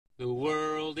The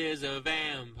world is a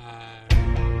vampire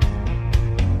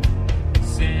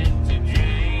sent to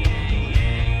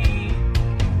drain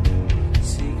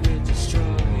secret destroyers.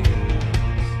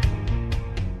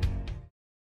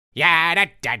 Ya da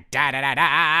da da da da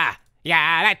da.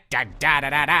 Ya da da da da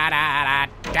da da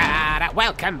da da.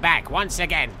 Welcome back once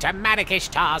again to Marik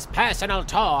Ishtar's personal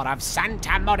tour of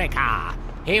Santa Monica.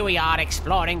 Here we are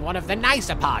exploring one of the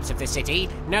nicer parts of the city,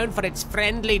 known for its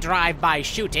friendly drive-by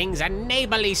shootings and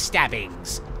neighborly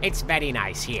stabbings. It's very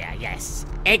nice here, yes.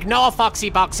 Ignore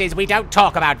Foxy Boxes, we don't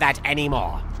talk about that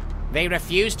anymore. They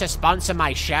refuse to sponsor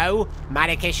my show,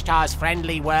 Marik Ishtar's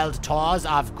Friendly World Tours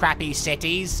of Crappy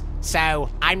Cities, so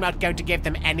I'm not going to give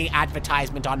them any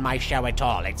advertisement on my show at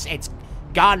all. It's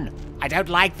gone. I don't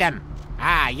like them.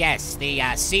 Ah, yes, the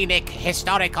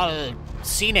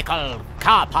scenical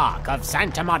car park of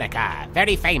Santa Monica.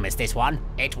 Very famous, this one.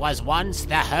 It was once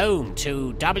the home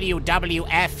to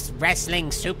WWF's wrestling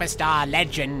superstar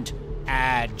legend,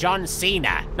 John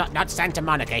Cena. Not Santa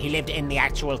Monica, he lived in the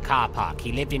actual car park.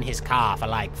 He lived in his car for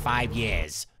like 5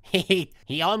 years. He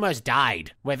almost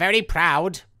died. We're very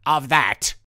proud of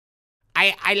that.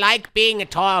 I like being a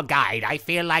tour guide. I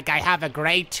feel like I have a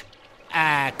great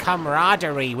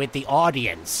camaraderie with the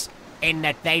audience, in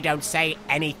that they don't say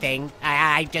anything.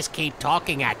 I just keep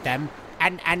talking at them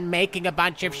and making a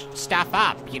bunch of stuff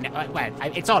up, you know. Well,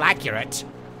 it's all accurate,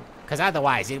 because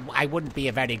otherwise I wouldn't be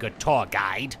a very good tour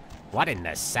guide. What in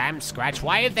the Sam Scratch?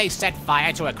 Why have they set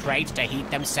fire to a crate to heat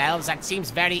themselves? That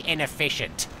seems very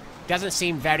inefficient. Doesn't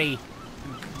seem very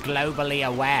globally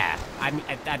aware.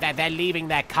 They're leaving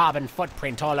their carbon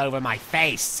footprint all over my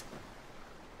face.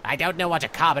 I don't know what a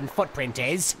carbon footprint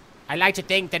is. I like to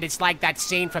think that it's like that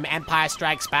scene from Empire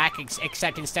Strikes Back,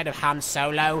 except instead of Han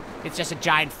Solo, it's just a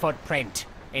giant footprint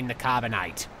in the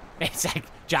carbonite. It's like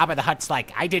Jabba the Hutt's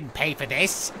like, I didn't pay for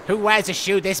this. Who wears a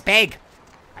shoe this big?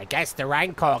 I guess the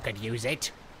Rancor could use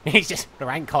it. He's just, the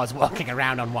Rancor's walking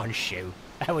around on one shoe.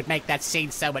 That would make that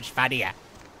scene so much funnier.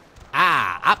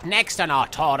 Ah, up next on our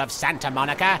tour of Santa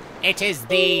Monica, it is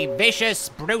the Vicious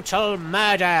Brutal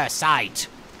Murder site.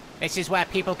 This is where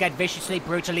people get viciously,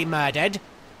 brutally murdered.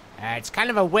 It's kind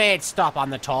of a weird stop on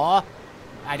the tour.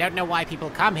 I don't know why people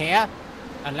come here,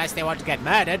 unless they want to get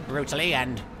murdered brutally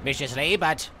and viciously,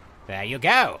 but there you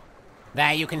go.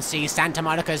 There you can see Santa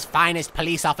Monica's finest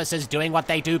police officers doing what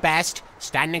they do best,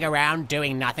 standing around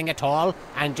doing nothing at all,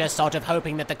 and just sort of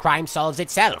hoping that the crime solves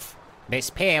itself. This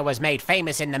pier was made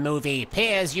famous in the movie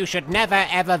Piers You Should Never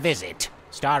Ever Visit,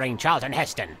 starring Charlton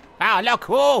Heston. Oh, look,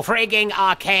 ooh, frigging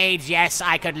arcades. Yes,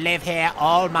 I could live here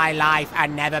all my life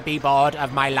and never be bored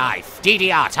of my life.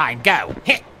 DDR time, go.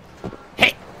 Hit,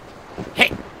 hit,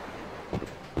 hit,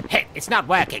 hit. It's not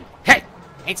working. Hit.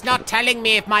 It's not telling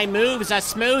me if my moves are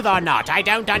smooth or not. I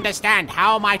don't understand.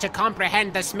 How am I to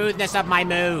comprehend the smoothness of my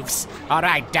moves? All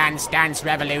right, Dance Dance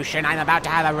Revolution. I'm about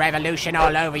to have a revolution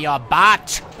all over your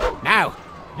butt. No,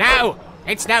 no,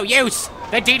 it's no use.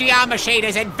 The DDR machine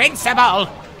is invincible.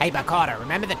 Hey, Bakura,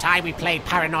 remember the time we played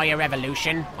Paranoia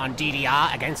Revolution on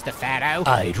DDR against the Pharaoh?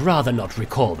 I'd rather not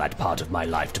recall that part of my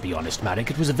life, to be honest, Marik.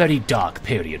 It was a very dark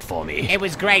period for me. It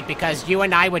was great because you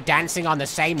and I were dancing on the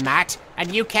same mat,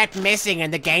 and you kept missing,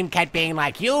 and the game kept being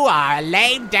like, you are a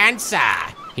lame dancer.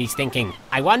 He's thinking,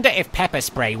 I wonder if pepper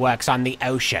spray works on the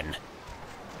ocean.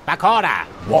 Bakura.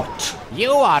 What?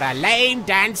 You are a lame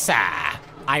dancer.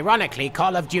 Ironically,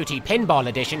 Call of Duty Pinball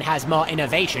Edition has more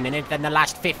innovation in it than the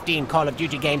last 15 Call of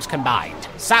Duty games combined.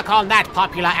 Suck on that,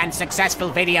 popular and successful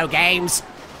video games.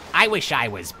 I wish I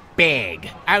was big.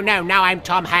 Oh no, now I'm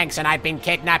Tom Hanks and I've been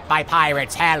kidnapped by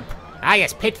pirates, help. Ah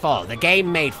yes, Pitfall, the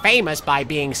game made famous by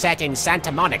being set in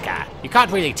Santa Monica. You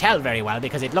can't really tell very well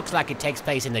because it looks like it takes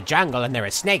place in the jungle and there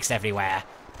are snakes everywhere.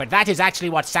 But that is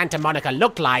actually what Santa Monica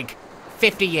looked like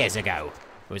 50 years ago.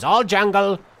 It was all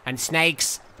jungle and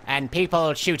snakes and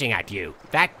people shooting at you.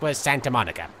 That was Santa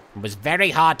Monica. It was very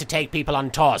hard to take people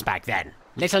on tours back then.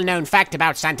 Little known fact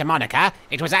about Santa Monica,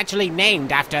 it was actually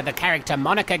named after the character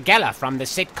Monica Geller from the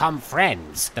sitcom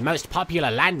Friends. The most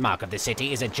popular landmark of the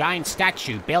city is a giant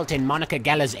statue built in Monica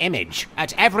Geller's image.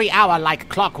 At every hour like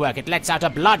clockwork, it lets out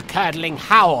a blood-curdling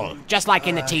howl, just like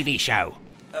in the TV show.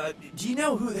 Do you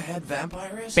know who the head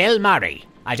vampire is? Bill Murray.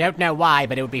 I don't know why,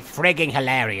 but it would be frigging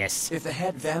hilarious. If the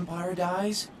head vampire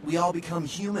dies, we all become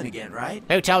human again, right?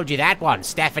 Who told you that one?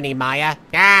 Stephanie Meyer?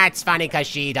 Ah, it's funny because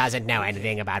she doesn't know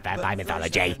anything about vampire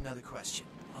mythology. I have another question.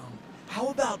 How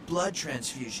about blood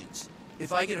transfusions?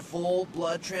 If I get a full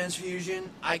blood transfusion,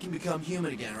 I can become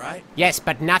human again, right? Yes,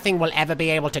 but nothing will ever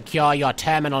be able to cure your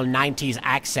terminal 90s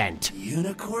accent.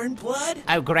 Unicorn blood?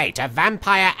 Oh great, a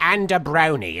vampire and a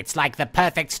brony. It's like the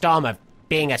perfect storm of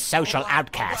being a social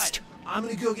outcast. Right. I'm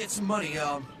gonna go get some money.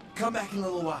 Come back in a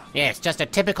little while. Yes, just a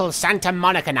typical Santa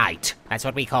Monica night. That's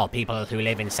what we call people who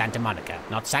live in Santa Monica.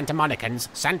 Not Santa Monicans,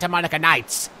 Santa Monica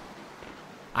nights.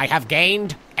 I have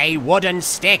gained a wooden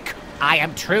stick. I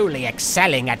am truly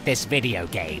excelling at this video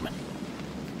game.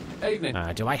 Evening.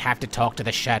 Do I have to talk to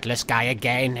the shirtless guy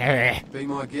again? Be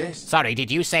my guest. Sorry, did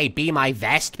you say be my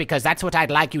vest? Because that's what I'd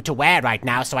like you to wear right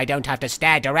now so I don't have to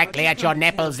stare directly at your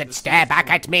nipples that stare back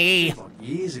at me.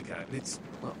 Years ago, but it's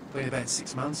been about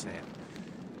 6 months now.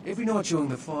 Every night during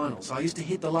the finals, I used to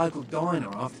hit the local diner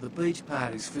after the beach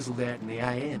parties fizzled out in the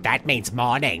AM. That means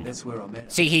morning. That's where I met her.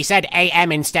 See, he said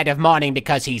AM instead of morning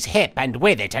because he's hip and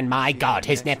with it, and my god,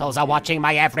 his nipples are watching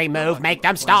my every move. Make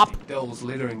them stop! Plastic dolls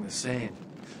littering the sand.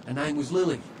 Her name was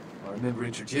Lily. I remember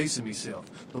introducing myself.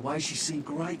 The way she seemed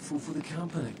grateful for the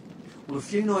company. Well, a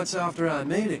few nights after our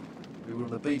meeting, we were on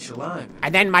the beach alone.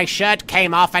 And then my shirt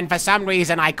came off, and for some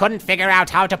reason I couldn't figure out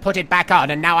how to put it back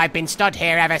on, and now I've been stood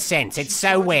here ever since. It's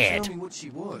so weird. She tried to tell me what she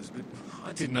was, but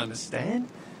I didn't understand.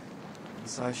 And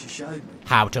so she showed me.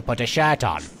 How to put a shirt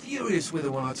on. Furious with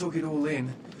her when I took it all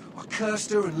in. I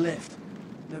cursed her and left,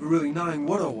 never really knowing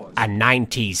what I was. A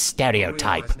 90s I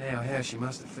stereotype. realise now how she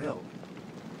must have felt.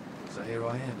 So here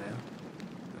I am now,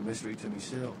 a mystery to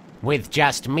myself. With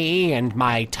just me and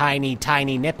my tiny,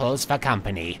 tiny nipples for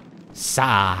company.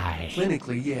 Sigh.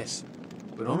 Clinically, yes.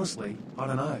 But honestly, I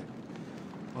don't know.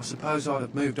 I suppose I'd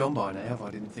have moved on by now if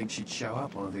I didn't think she'd show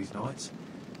up one of these nights.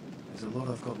 There's a lot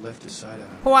I've got left to say to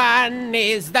her. One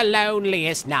is the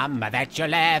loneliest number that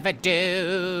you'll ever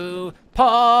do.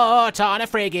 Put on a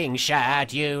frigging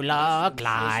shirt, you look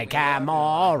like a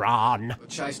moron. Got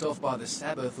chased off by the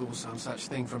Sabbath or some such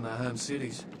thing from their home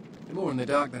cities. They're more in the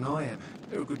dark than I am.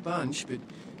 They're a good bunch, but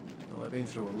well, they've been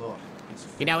through a lot.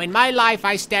 You know, in my life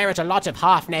I stare at a lot of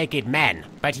half-naked men,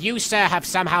 but you, sir, have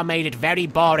somehow made it very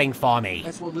boring for me.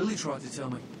 That's what Lily tried to tell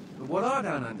me. But what I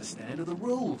don't understand are the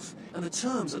rules, and the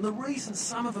terms, and the reasons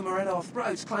some of them are at our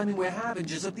throats claiming we're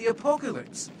harbingers of the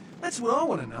apocalypse. That's what I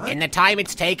want to know. In the time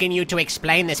it's taken you to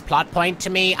explain this plot point to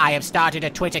me, I have started a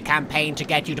Twitter campaign to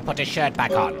get you to put a shirt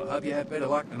back on. I hope you have better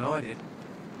luck than I did.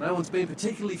 No one's been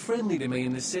particularly friendly to me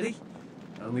in this city.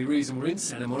 Only reason we're in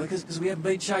Santa Monica is because we haven't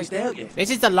been chased out yet. This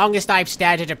is the longest I've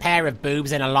stared at a pair of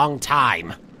boobs in a long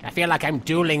time. I feel like I'm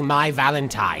dueling my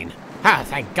Valentine. Ah,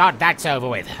 thank God that's over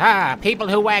with. Ah, people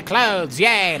who wear clothes,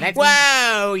 yay, let's...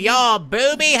 Whoa, your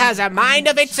boobie has a mind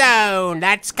of its own.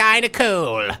 That's kinda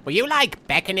cool. Were you, like,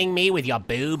 beckoning me with your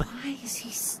boob? Why is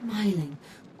he smiling?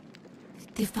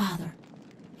 The father.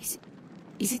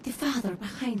 Is it the father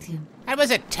behind him? That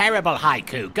was a terrible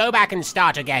haiku. Go back and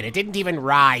start again. It didn't even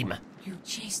rhyme. You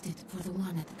chased it for the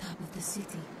one at the top of the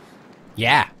city.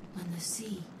 Yeah. On the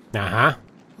sea. Uh-huh.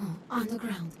 Oh, on the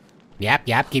ground.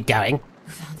 Yep, keep going.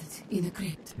 You found it in the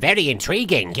crypt. Very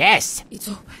intriguing, yes. It's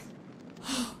open.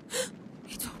 Oh,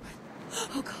 it's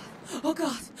open. Oh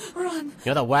God, run.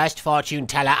 You're the worst fortune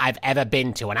teller I've ever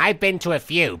been to, and I've been to a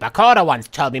few. Bakura once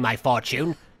told me my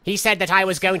fortune. He said that I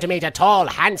was going to meet a tall,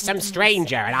 handsome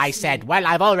stranger, and I said, well,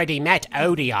 I've already met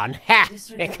Odeon. Ha!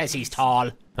 Because he's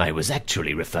tall. I was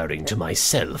actually referring to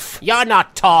myself. You're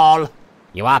not tall.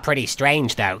 You are pretty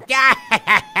strange, though.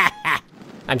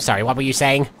 I'm sorry, what were you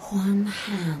saying? One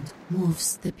hand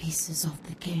moves the pieces of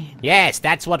the game. Yes,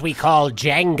 that's what we call The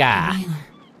Jenga. winner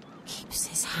keeps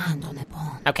his hand on a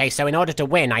pawn. Okay, so in order to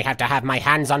win, I have to have my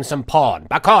hands on some porn.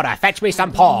 Bakura, fetch me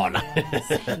some porn.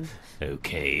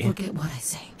 Okay. Forget what I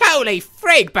say. Holy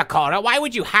frig, Bakura, why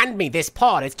would you hand me this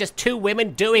porn? It's just two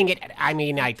women doing it. I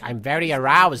mean, I'm very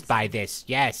aroused by this.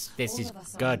 Yes, this is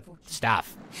good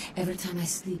stuff. Every time I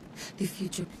sleep, the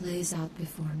future plays out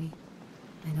before me.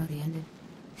 I know the ending.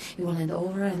 It will end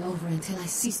over and over until I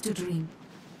cease to dream.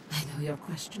 I know your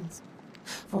questions.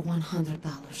 For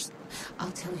 $100,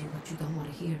 I'll tell you what you don't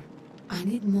want to hear. I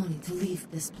need money to leave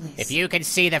this place. If you can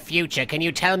see the future, can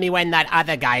you tell me when that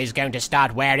other guy is going to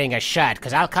start wearing a shirt?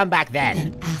 Because I'll come back then.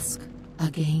 Then ask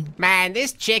again. Man,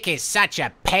 this chick is such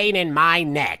a pain in my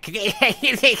neck.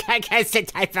 You think I guess the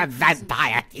type of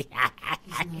vampire? He's not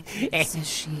who he says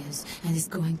she is, and is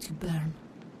going to burn.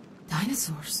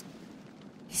 Dinosaurs.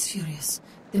 He's furious.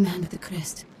 The man with the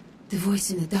crest. The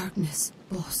voice in the darkness.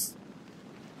 Boss.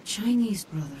 Chinese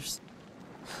brothers.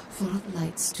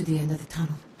 Floodlights to the end of the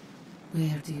tunnel.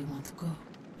 Where do you want to go?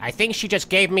 I think she just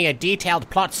gave me a detailed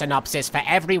plot synopsis for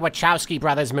every Wachowski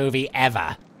Brothers movie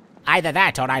ever. Either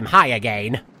that or I'm high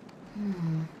again.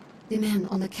 The man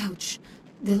on the couch.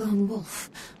 The lone wolf.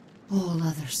 All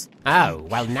others. Oh,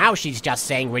 well now she's just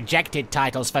saying rejected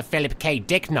titles for Philip K.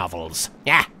 Dick novels.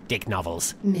 Yeah, Dick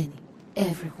novels. Many.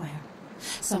 Everywhere.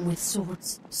 Some with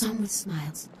swords. Some with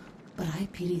smiles. But I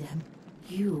pity them.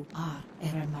 You are a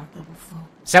remarkable foe.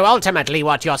 So ultimately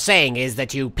what you're saying is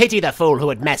that you pity the fool who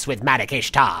would mess with Marik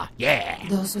Ishtar. Yeah.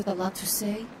 Those with a lot to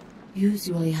say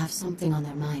usually have something on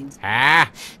their mind.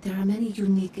 Ah? There are many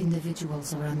unique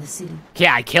individuals around the city.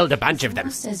 Yeah, I killed a bunch of them.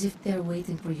 Almost as if they're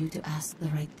waiting for you to ask the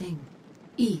right thing.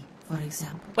 E, for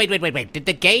example. Wait. Did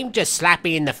the game just slap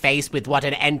me in the face with what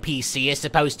an NPC is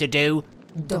supposed to do?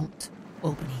 Don't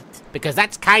open it. Because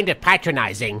that's kind of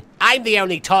patronizing. I'm the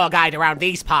only tour guide around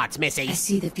these parts, Missy. I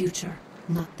see the future,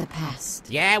 not the past.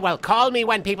 Yeah, well, call me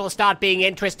when people start being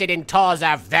interested in tours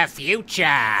of the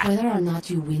future. Whether or not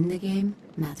you win the game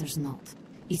matters not.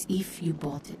 It's if you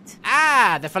bought it.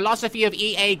 Ah, the philosophy of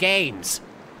EA Games.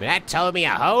 That told me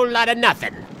a whole lot of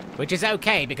nothing. Which is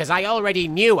okay, because I already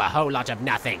knew a whole lot of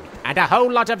nothing. And a whole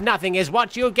lot of nothing is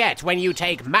what you get when you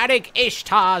take Marik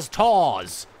Ishtar's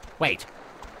tours. Wait,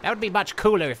 that would be much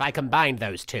cooler if I combined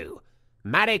those two.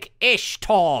 Marik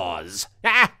Ishtar's.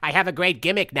 Ah, I have a great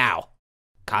gimmick now.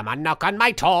 Come on, knock on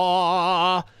my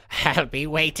door. I'll be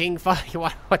waiting for you.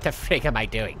 What the frig am I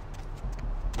doing?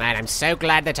 Man, I'm so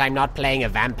glad that I'm not playing a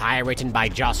vampire written by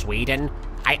Joss Whedon.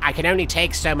 I can only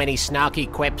take so many snarky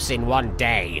quips in one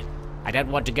day. I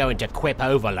don't want to go into quip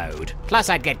overload. Plus,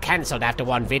 I'd get cancelled after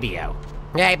one video.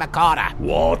 Hey, Bakura.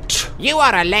 What? You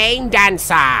are a lame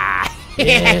dancer.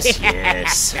 Yes.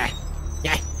 Hey,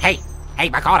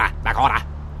 Bakura.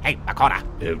 Hey, Bakura.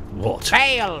 What?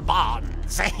 Bail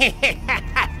bonds.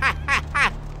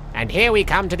 And here we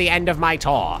come to the end of my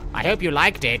tour. I hope you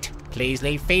liked it. Please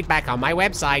leave feedback on my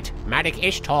website,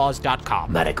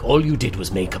 marikishtours.com. Marik, all you did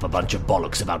was make up a bunch of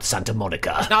bollocks about Santa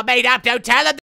Monica. Not made up, don't tell them.